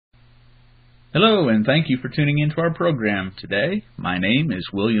Hello, and thank you for tuning into our program today. My name is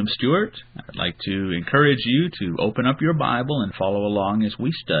William Stewart. I'd like to encourage you to open up your Bible and follow along as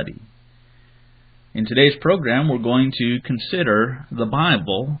we study. In today's program, we're going to consider the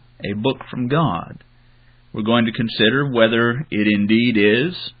Bible a book from God. We're going to consider whether it indeed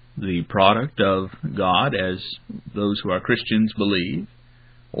is the product of God, as those who are Christians believe,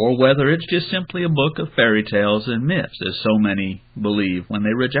 or whether it's just simply a book of fairy tales and myths, as so many believe when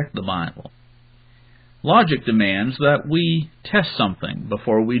they reject the Bible. Logic demands that we test something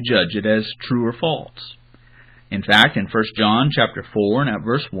before we judge it as true or false. In fact, in 1 John chapter 4 and at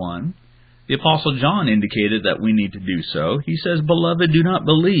verse 1, the Apostle John indicated that we need to do so. He says, "Beloved, do not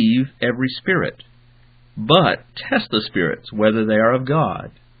believe every spirit, but test the spirits, whether they are of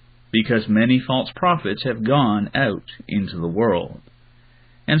God, because many false prophets have gone out into the world."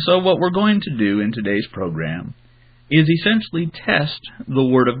 And so what we're going to do in today's program is essentially test the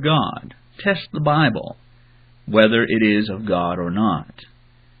Word of God. Test the Bible, whether it is of God or not.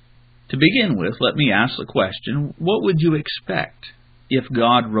 To begin with, let me ask the question, what would you expect if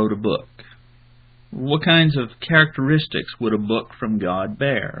God wrote a book? What kinds of characteristics would a book from God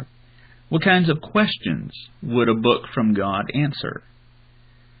bear? What kinds of questions would a book from God answer?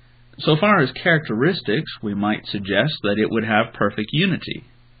 So far as characteristics, we might suggest that it would have perfect unity,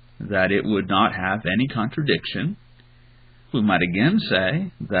 that it would not have any contradiction. We might again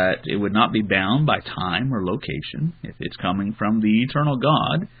say that it would not be bound by time or location. If it's coming from the eternal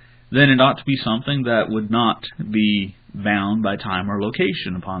God, then it ought to be something that would not be bound by time or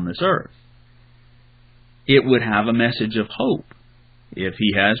location upon this earth. It would have a message of hope. If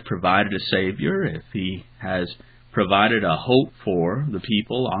He has provided a Savior, if He has provided a hope for the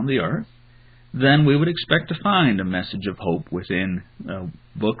people on the earth, then we would expect to find a message of hope within a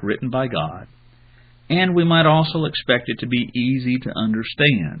book written by God. And we might also expect it to be easy to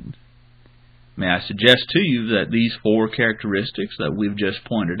understand. May I suggest to you that these four characteristics that we've just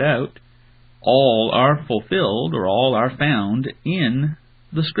pointed out all are fulfilled or all are found in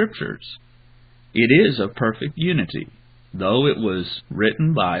the Scriptures. It is of perfect unity. Though it was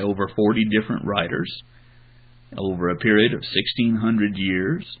written by over 40 different writers over a period of 1,600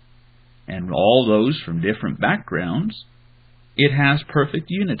 years, and all those from different backgrounds, it has perfect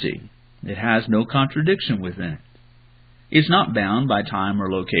unity. It has no contradiction within it. It's not bound by time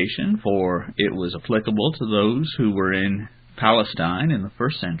or location, for it was applicable to those who were in Palestine in the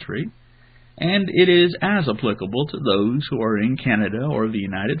 1st century, and it is as applicable to those who are in Canada or the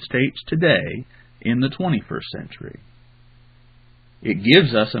United States today in the 21st century. It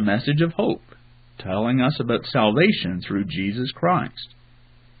gives us a message of hope, telling us about salvation through Jesus Christ.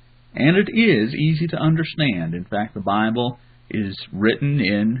 And it is easy to understand. In fact, the Bible is written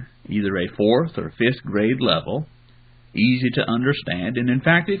in either a 4th or 5th grade level, easy to understand, and in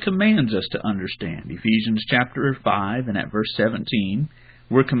fact it commands us to understand. Ephesians chapter 5 and at verse 17,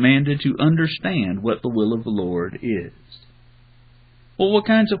 we're commanded to understand what the will of the Lord is. Well, what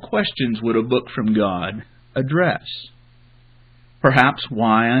kinds of questions would a book from God address? Perhaps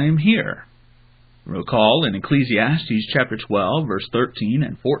why I am here. Recall in Ecclesiastes chapter 12, verse 13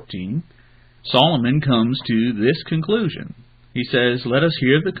 and 14, Solomon comes to this conclusion. He says, "Let us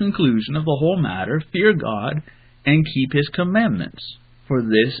hear the conclusion of the whole matter, fear God, and keep His commandments, for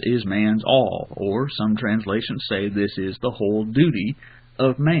this is man's all." Or some translations say this is the whole duty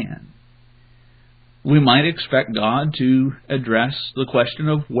of man. We might expect God to address the question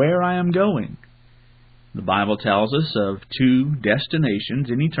of where I am going. The Bible tells us of 2 destinations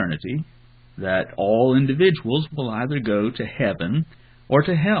in eternity, that all individuals will either go to heaven or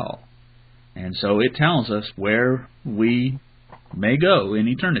to hell. And so it tells us where we may go in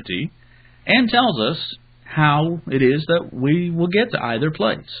eternity, and tells us how it is that we will get to either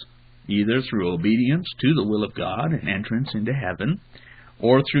place, either through obedience to the will of God and entrance into heaven,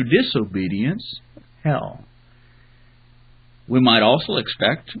 or through disobedience, hell. We might also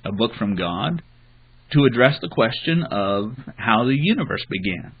expect a book from God to address the question of how the universe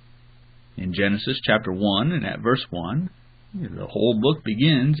began. In Genesis chapter 1 and at verse 1, the whole book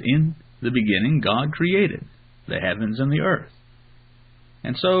begins, "In the beginning God created the heavens and the earth."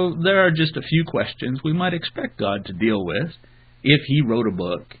 And so there are just a few questions we might expect God to deal with if He wrote a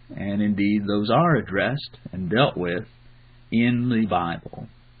book, and indeed those are addressed and dealt with in the Bible.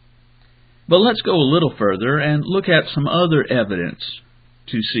 But let's go a little further and look at some other evidence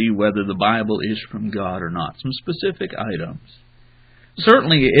to see whether the Bible is from God or not, some specific items.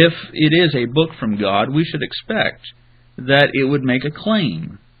 Certainly, if it is a book from God, we should expect that it would make a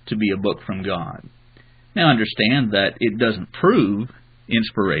claim to be a book from God. Now understand that it doesn't prove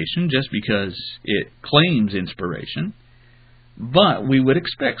inspiration just because it claims inspiration, but we would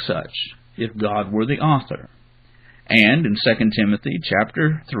expect such. if God were the author. And in 2 Timothy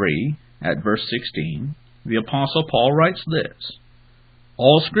chapter 3, at verse 16, the Apostle Paul writes this,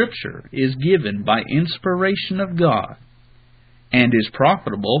 "All Scripture is given by inspiration of God, and is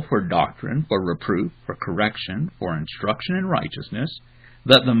profitable for doctrine, for reproof, for correction, for instruction in righteousness,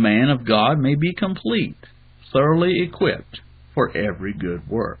 that the man of God may be complete, thoroughly equipped for every good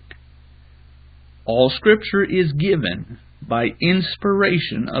work." All Scripture is given by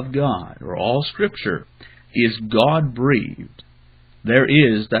inspiration of God, or all Scripture is God-breathed. There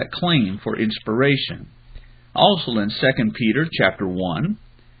is that claim for inspiration. Also in 2 Peter chapter 1,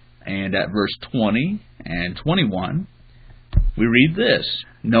 and at verse 20 and 21, we read this,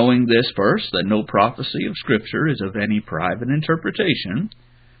 "Knowing this first, that no prophecy of Scripture is of any private interpretation,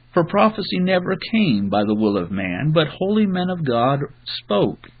 for prophecy never came by the will of man, but holy men of God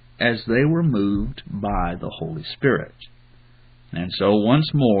spoke as they were moved by the Holy Spirit." And so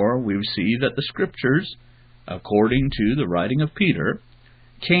once more we see that the Scriptures, according to the writing of Peter,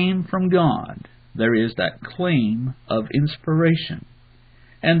 came from God. There is that claim of inspiration.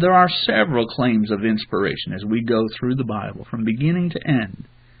 And there are several claims of inspiration as we go through the Bible from beginning to end,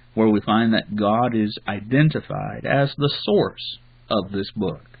 where we find that God is identified as the source of this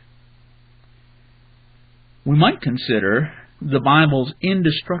book. We might consider the Bible's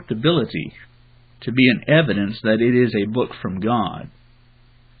indestructibility to be an evidence that it is a book from God.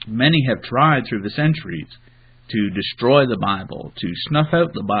 Many have tried through the centuries to destroy the Bible, to snuff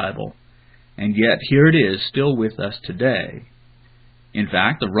out the Bible, and yet here it is still with us today. In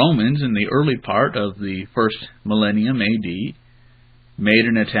fact, the Romans in the early part of the first millennium AD made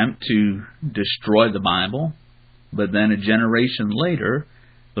an attempt to destroy the Bible, but then a generation later,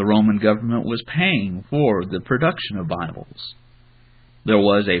 the Roman government was paying for the production of Bibles. There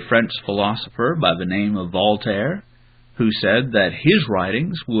was a French philosopher by the name of Voltaire who said that his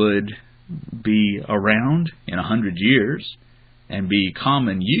writings would be around in 100 years and be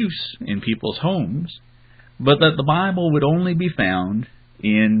common use in people's homes, but that the Bible would only be found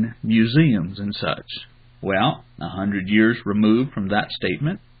in museums and such. Well, 100 years removed from that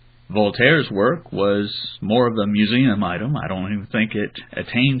statement, Voltaire's work was more of a museum item. I don't even think it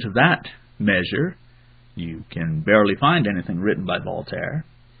attained to that measure. You can barely find anything written by Voltaire.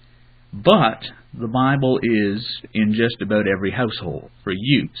 But the Bible is in just about every household for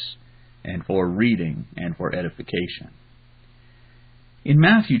use and for reading and for edification. In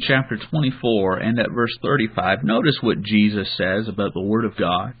Matthew chapter 24 and at verse 35, notice what Jesus says about the Word of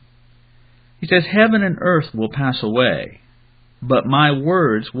God. He says, "Heaven and earth will pass away, but my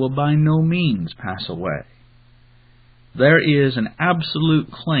words will by no means pass away." There is an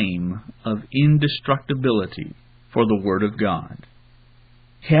absolute claim of indestructibility for the Word of God.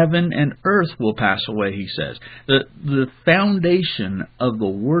 Heaven and earth will pass away, he says. The foundation of the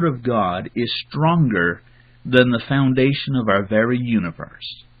Word of God is stronger than the foundation of our very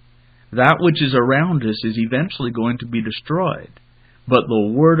universe. That which is around us is eventually going to be destroyed, but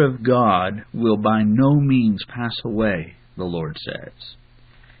the Word of God will by no means pass away, the Lord says.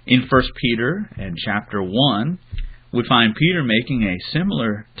 In 1 Peter and chapter 1, we find Peter making a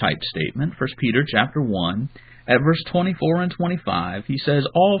similar type statement. 1 Peter chapter 1, at verse 24 and 25, he says,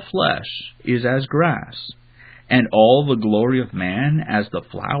 "All flesh is as grass, and all the glory of man as the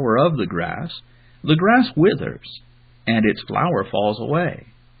flower of the grass. The grass withers, and its flower falls away,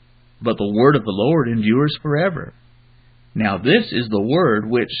 but the word of the Lord endures forever. Now this is the word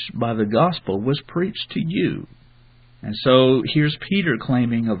which by the gospel was preached to you." And so here's Peter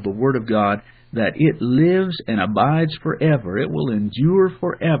claiming of the Word of God that it lives and abides forever. It will endure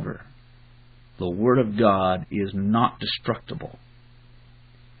forever. The Word of God is not destructible.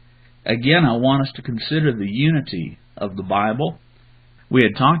 Again, I want us to consider the unity of the Bible. We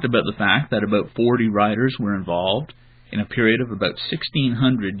had talked about the fact that about 40 writers were involved in a period of about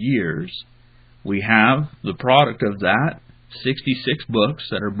 1,600 years. We have the product of that, 66 books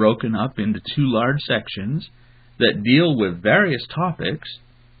that are broken up into 2 large sections that deal with various topics,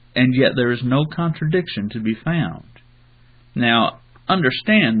 and yet there is no contradiction to be found. Now,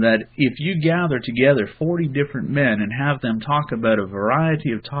 understand that if you gather together 40 different men and have them talk about a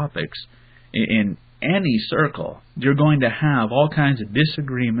variety of topics in any circle, you're going to have all kinds of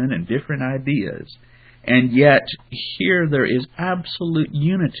disagreement and different ideas. And yet, here there is absolute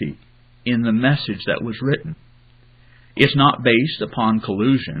unity in the message that was written. It's not based upon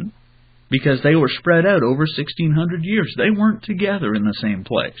collusion, because they were spread out over 1,600 years. They weren't together in the same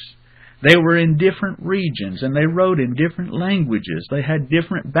place. They were in different regions, and they wrote in different languages. They had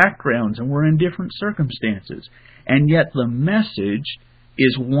different backgrounds and were in different circumstances. And yet the message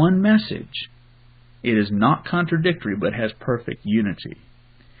is one message. It is not contradictory, but has perfect unity.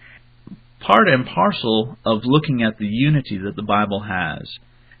 Part and parcel of looking at the unity that the Bible has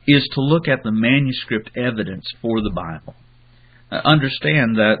is to look at the manuscript evidence for the Bible.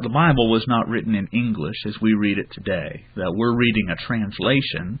 Understand that the Bible was not written in English as we read it today, that we're reading a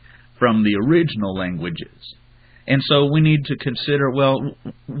translation from the original languages. And so we need to consider, well,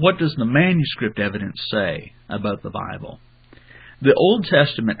 what does the manuscript evidence say about the Bible? The Old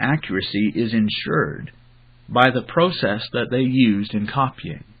Testament accuracy is ensured by the process that they used in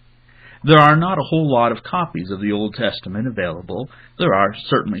copying. There are not a whole lot of copies of the Old Testament available. There are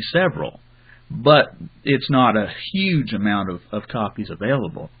certainly several, but it's not a huge amount of copies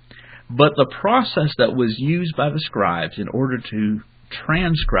available. But the process that was used by the scribes in order to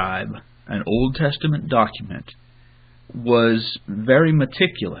transcribe an Old Testament document was very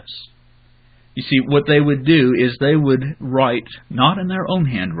meticulous. You see, what they would do is they would write, not in their own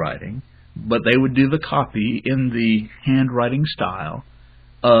handwriting, but they would do the copy in the handwriting style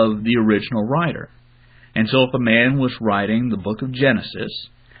of the original writer. And so if a man was writing the book of Genesis,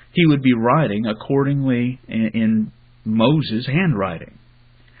 he would be writing accordingly in Moses' handwriting.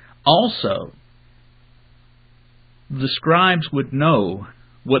 Also, the scribes would know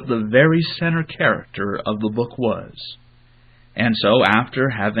what the very center character of the book was. And so after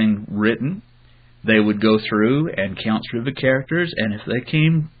having written, they would go through and count through the characters, and if they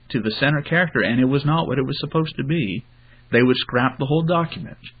came to the center character and it was not what it was supposed to be, they would scrap the whole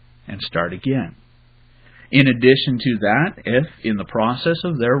document and start again. In addition to that, if in the process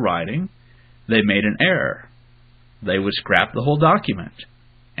of their writing they made an error, they would scrap the whole document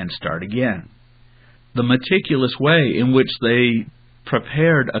and start again. The meticulous way in which they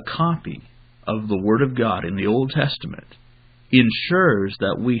prepared a copy of the Word of God in the Old Testament ensures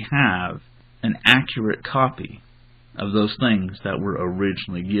that we have an accurate copy of those things that were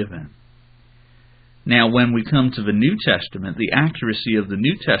originally given. Now, when we come to the New Testament, the accuracy of the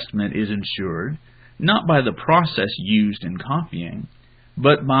New Testament is ensured not by the process used in copying,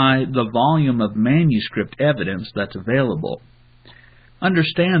 but by the volume of manuscript evidence that's available.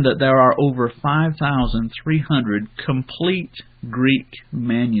 Understand that there are over 5,300 complete Greek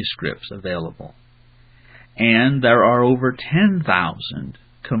manuscripts available, and there are over 10,000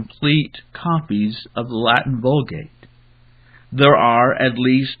 complete copies of the Latin Vulgate. There are at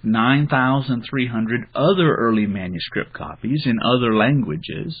least 9,300 other early manuscript copies in other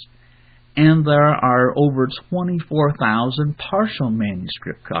languages, and there are over 24,000 partial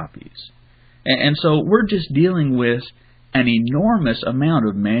manuscript copies. And so we're just dealing with an enormous amount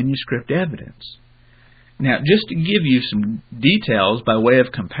of manuscript evidence. Now, just to give you some details by way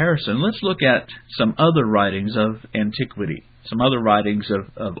of comparison, let's look at some other writings of antiquity, some other writings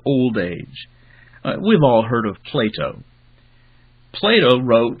of old age. We've all heard of Plato. Plato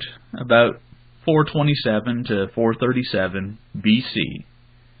wrote about 427 to 437 BC.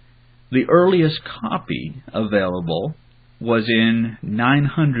 The earliest copy available was in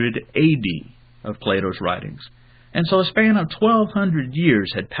 900 AD of Plato's writings. And so a span of 1,200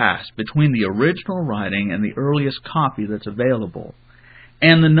 years had passed between the original writing and the earliest copy that's available.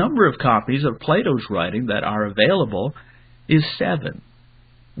 And the number of copies of Plato's writing that are available is 7.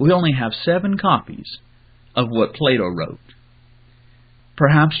 We only have 7 copies of what Plato wrote.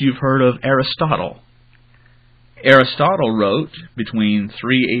 Perhaps you've heard of Aristotle. Aristotle wrote between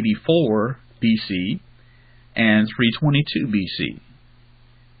 384 BC and 322 BC.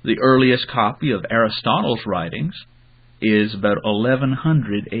 The earliest copy of Aristotle's writings is about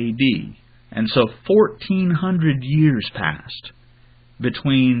 1100 AD. And so 1,400 years passed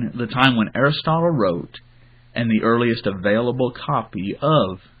between the time when Aristotle wrote and the earliest available copy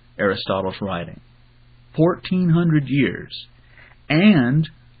of Aristotle's writing. 1,400 years. And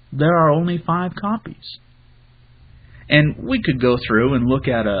there are only 5 copies. And we could go through and look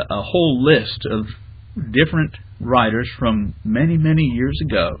at a whole list of different writers from many, many years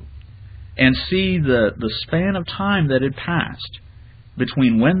ago and see the span of time that had passed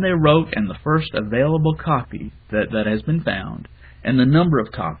between when they wrote and the first available copy that has been found and the number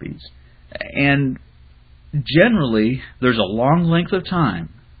of copies. And generally, there's a long length of time,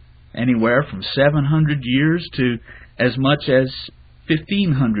 anywhere from 700 years to as much as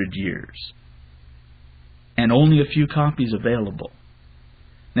 1,500 years, and only a few copies available.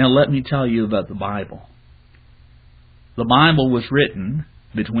 Now let me tell you about the Bible. The Bible was written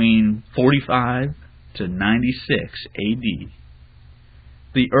between 45 to 96 AD.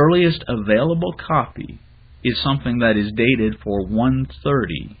 The earliest available copy is something that is dated for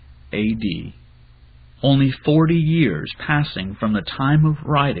 130 AD. Only 40 years passing from the time of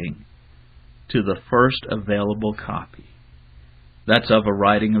writing to the first available copy. That's of a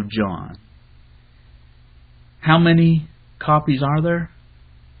writing of John. How many copies are there?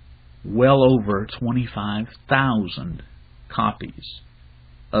 well over 25,000 copies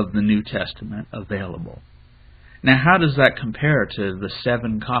of the New Testament available. Now, how does that compare to the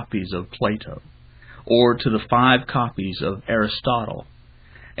 7 copies of Plato, or to the 5 copies of Aristotle?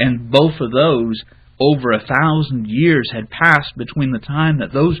 And both of those, over 1,000 years had passed between the time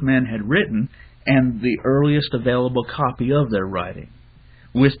that those men had written and the earliest available copy of their writing.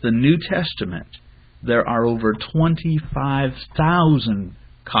 With the New Testament, there are over 25,000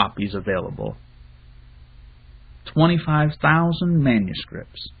 copies available. 25,000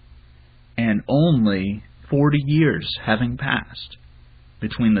 manuscripts, and only 40 years having passed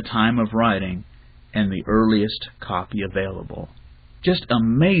between the time of writing and the earliest copy available. Just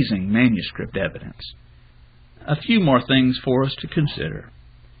amazing manuscript evidence. A few more things for us to consider.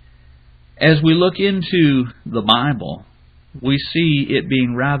 As we look into the Bible, we see it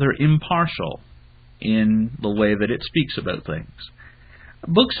being rather impartial in the way that it speaks about things.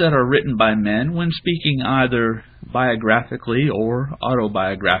 Books that are written by men, when speaking either biographically or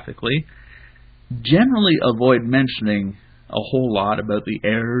autobiographically, generally avoid mentioning a whole lot about the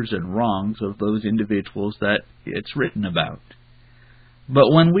errors and wrongs of those individuals that it's written about.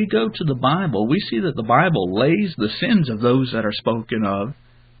 But when we go to the Bible, we see that the Bible lays the sins of those that are spoken of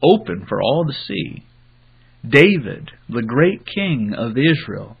open for all to see. David, the great king of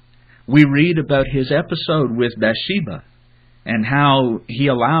Israel, we read about his episode with Bathsheba and how he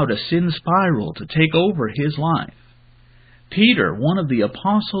allowed a sin spiral to take over his life. Peter, one of the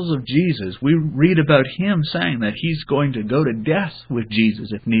apostles of Jesus, we read about him saying that he's going to go to death with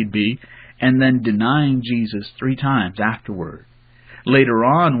Jesus if need be, and then denying Jesus 3 times afterward. Later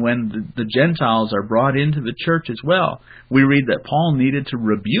on, when the Gentiles are brought into the church as well, we read that Paul needed to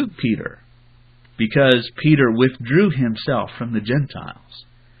rebuke Peter because Peter withdrew himself from the Gentiles.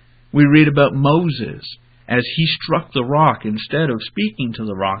 We read about Moses as he struck the rock instead of speaking to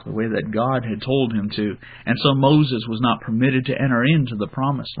the rock the way that God had told him to, and so Moses was not permitted to enter into the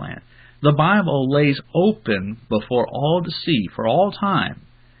promised land. The Bible lays open before all to see, for all time,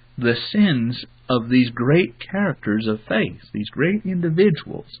 the sins of these great characters of faith, these great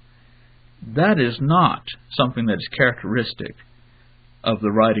individuals. That is not something that is characteristic of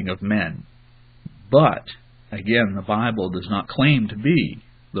the writing of men. But, again, the Bible does not claim to be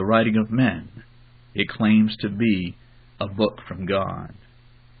the writing of men. It claims to be a book from God.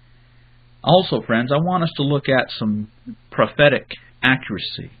 Also, friends, I want us to look at some prophetic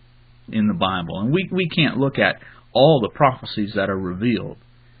accuracy in the Bible. And we can't look at all the prophecies that are revealed,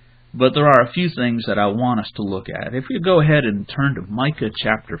 but there are a few things that I want us to look at. If you go ahead and turn to Micah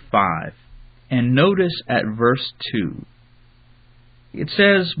chapter 5, and notice at verse 2, it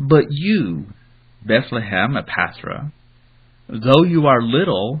says, "But you, Bethlehem Ephrathah, though you are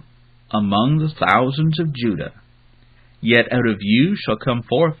little among the thousands of Judah, yet out of you shall come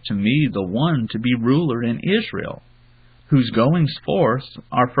forth to me the one to be ruler in Israel, whose goings forth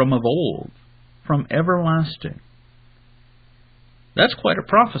are from of old, from everlasting." That's quite a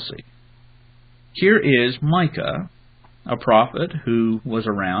prophecy. Here is Micah, a prophet who was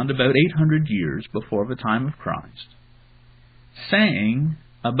around about 800 years before the time of Christ, saying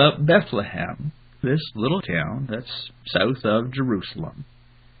about Bethlehem, this little town that's south of Jerusalem,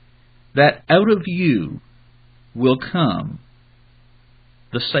 that out of you will come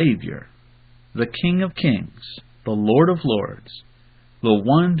the Savior, the King of Kings, the Lord of Lords, the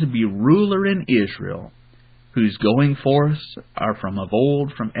one to be ruler in Israel, whose going forth are from of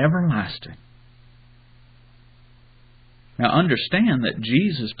old, from everlasting. Now understand that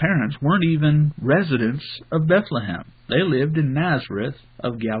Jesus' parents weren't even residents of Bethlehem. They lived in Nazareth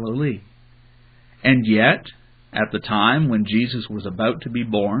of Galilee. And yet, at the time when Jesus was about to be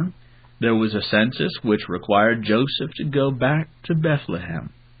born, there was a census which required Joseph to go back to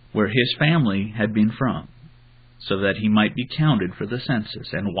Bethlehem, where his family had been from, so that he might be counted for the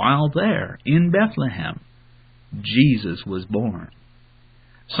census. And while there, in Bethlehem, Jesus was born.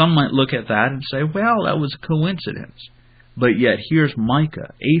 Some might look at that and say, well, that was a coincidence. But yet here's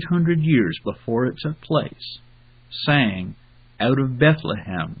Micah, 800 years before it took place, saying, out of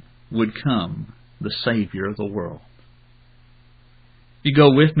Bethlehem would come the Savior of the world. If you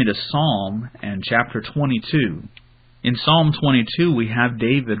go with me to Psalm and chapter 22. In Psalm 22 we have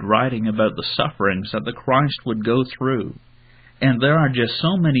David writing about the sufferings that the Christ would go through. And there are just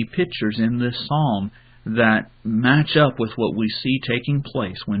so many pictures in this psalm that match up with what we see taking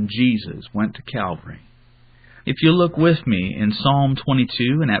place when Jesus went to Calvary. If you look with me in Psalm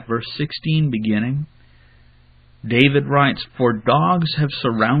 22 and at verse 16 beginning, David writes, "For dogs have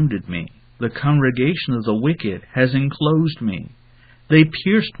surrounded me, the congregation of the wicked has enclosed me. They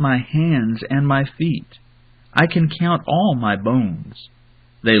pierced my hands and my feet. I can count all my bones.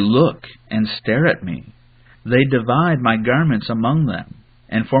 They look and stare at me. They divide my garments among them,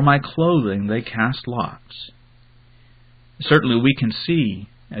 and for my clothing they cast lots. Certainly we can see,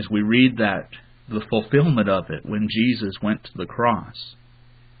 as we read that, the fulfillment of it when Jesus went to the cross.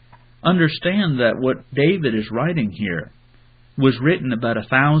 Understand that what David is writing here was written about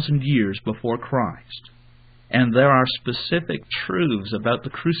 1,000 years before Christ. And there are specific truths about the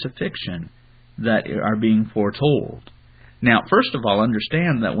crucifixion that are being foretold. Now, first of all,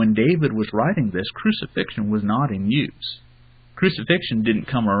 understand that when David was writing this, crucifixion was not in use. Crucifixion didn't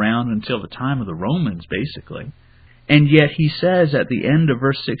come around until the time of the Romans, basically. And yet he says at the end of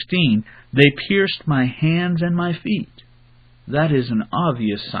verse 16, "They pierced my hands and my feet." That is an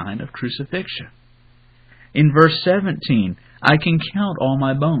obvious sign of crucifixion. In verse 17, "I can count all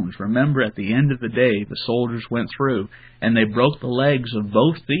my bones." Remember, at the end of the day, the soldiers went through and they broke the legs of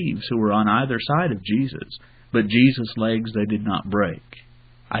both thieves who were on either side of Jesus. But Jesus' legs they did not break.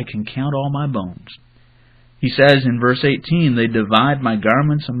 "I can count all my bones." He says in verse 18, "They divide my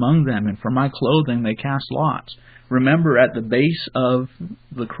garments among them, and for my clothing they cast lots." Remember, at the base of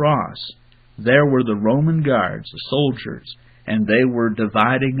the cross, there were the Roman guards, the soldiers, and they were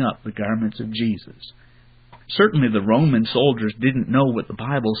dividing up the garments of Jesus. Certainly the Roman soldiers didn't know what the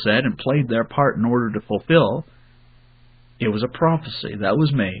Bible said and played their part in order to fulfill. It was a prophecy that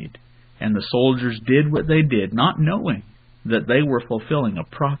was made, and the soldiers did what they did, not knowing that they were fulfilling a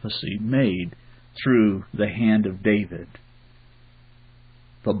prophecy made through the hand of David.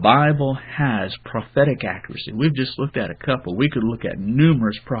 The Bible has prophetic accuracy. We've just looked at a couple. We could look at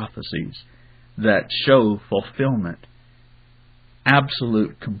numerous prophecies that show fulfillment,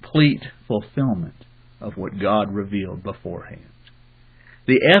 absolute, complete fulfillment of what God revealed beforehand.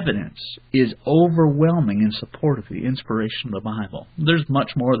 The evidence is overwhelming in support of the inspiration of the Bible. There's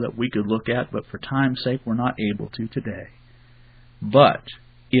much more that we could look at, but for time's sake we're not able to today. But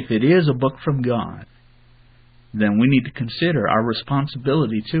if it is a book from God, then we need to consider our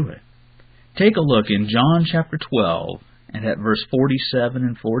responsibility to it. Take a look in John chapter 12 and at verse 47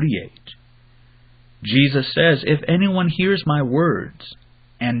 and 48. Jesus says, "If anyone hears my words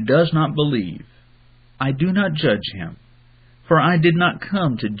and does not believe, I do not judge him. For I did not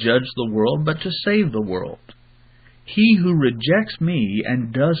come to judge the world, but to save the world. He who rejects me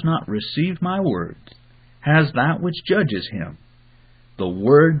and does not receive my words has that which judges him. The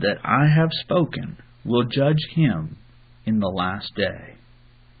word that I have spoken will judge him in the last day."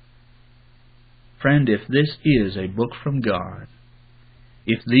 Friend, if this is a book from God,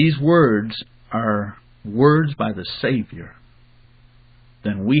 if these words are words by the Savior,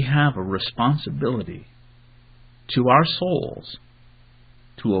 then we have a responsibility to our souls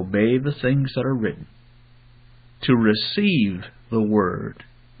to obey the things that are written, to receive the Word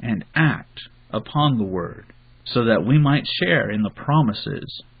and act upon the Word, so that we might share in the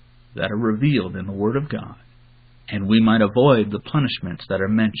promises that are revealed in the Word of God, and we might avoid the punishments that are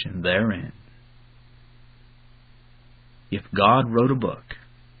mentioned therein. If God wrote a book,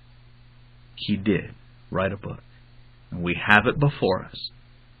 He did write a book, and we have it before us,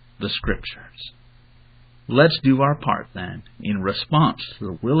 the Scriptures. Let's do our part then, in response to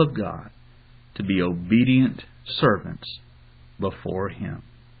the will of God, to be obedient servants before Him.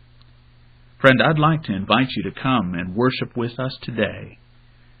 Friend, I'd like to invite you to come and worship with us today.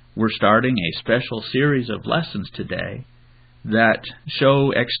 We're starting a special series of lessons today that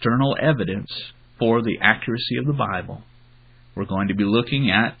show external evidence for the accuracy of the Bible. We're going to be looking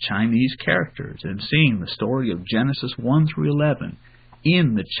at Chinese characters and seeing the story of Genesis 1 through 11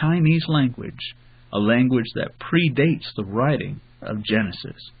 in the Chinese language, a language that predates the writing of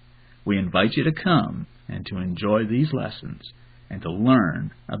Genesis. We invite you to come and to enjoy these lessons and to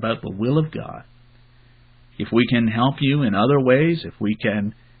learn about the will of God. If we can help you in other ways, if we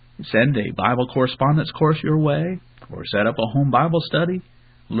can send a Bible correspondence course your way or set up a home Bible study,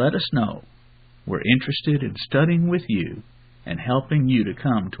 let us know. We're interested in studying with you and helping you to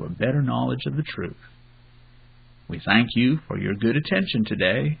come to a better knowledge of the truth. We thank you for your good attention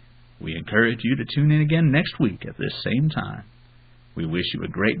today. We encourage you to tune in again next week at this same time. We wish you a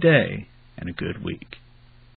great day and a good week.